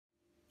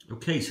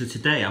Okay, so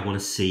today I want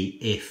to see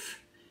if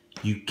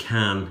you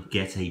can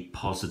get a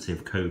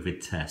positive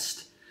COVID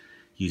test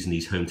using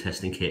these home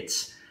testing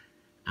kits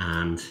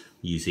and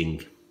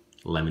using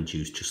lemon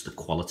juice, just the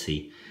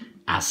quality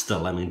as the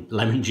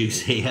lemon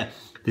juice here.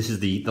 This is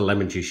the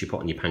lemon juice you put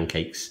on your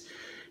pancakes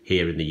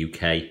here in the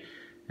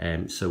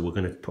UK. So we're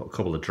going to put a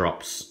couple of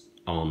drops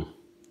on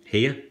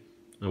here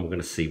and we're going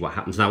to see what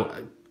happens. Now,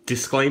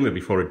 disclaimer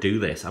before I do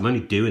this, I'm only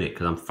doing it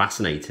because I'm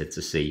fascinated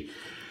to see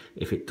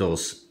if it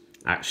does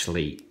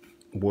actually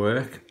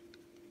work.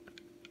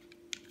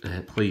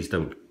 Please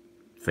don't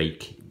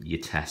fake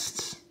your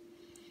tests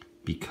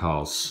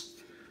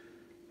because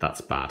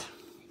that's bad.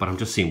 But I'm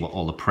just seeing what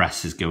all the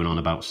press is going on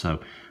about, so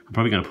I'm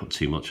probably going to put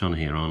too much on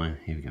here, aren't I?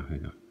 Here we go, here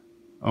we go.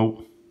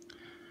 Oh,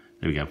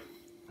 there we go.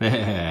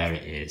 There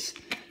it is.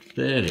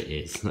 There it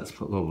is. Let's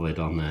put the lid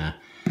on there.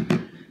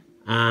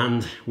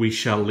 And we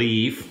shall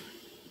leave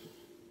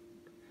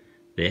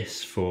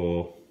this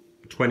for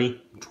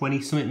 20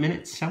 something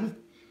minutes, shall we?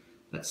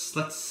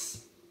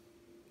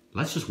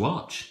 Let's just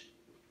watch.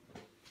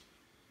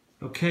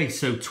 Okay,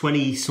 so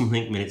 20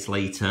 something minutes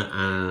later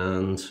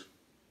and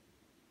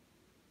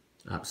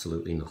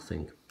absolutely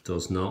nothing.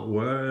 Does not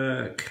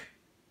work.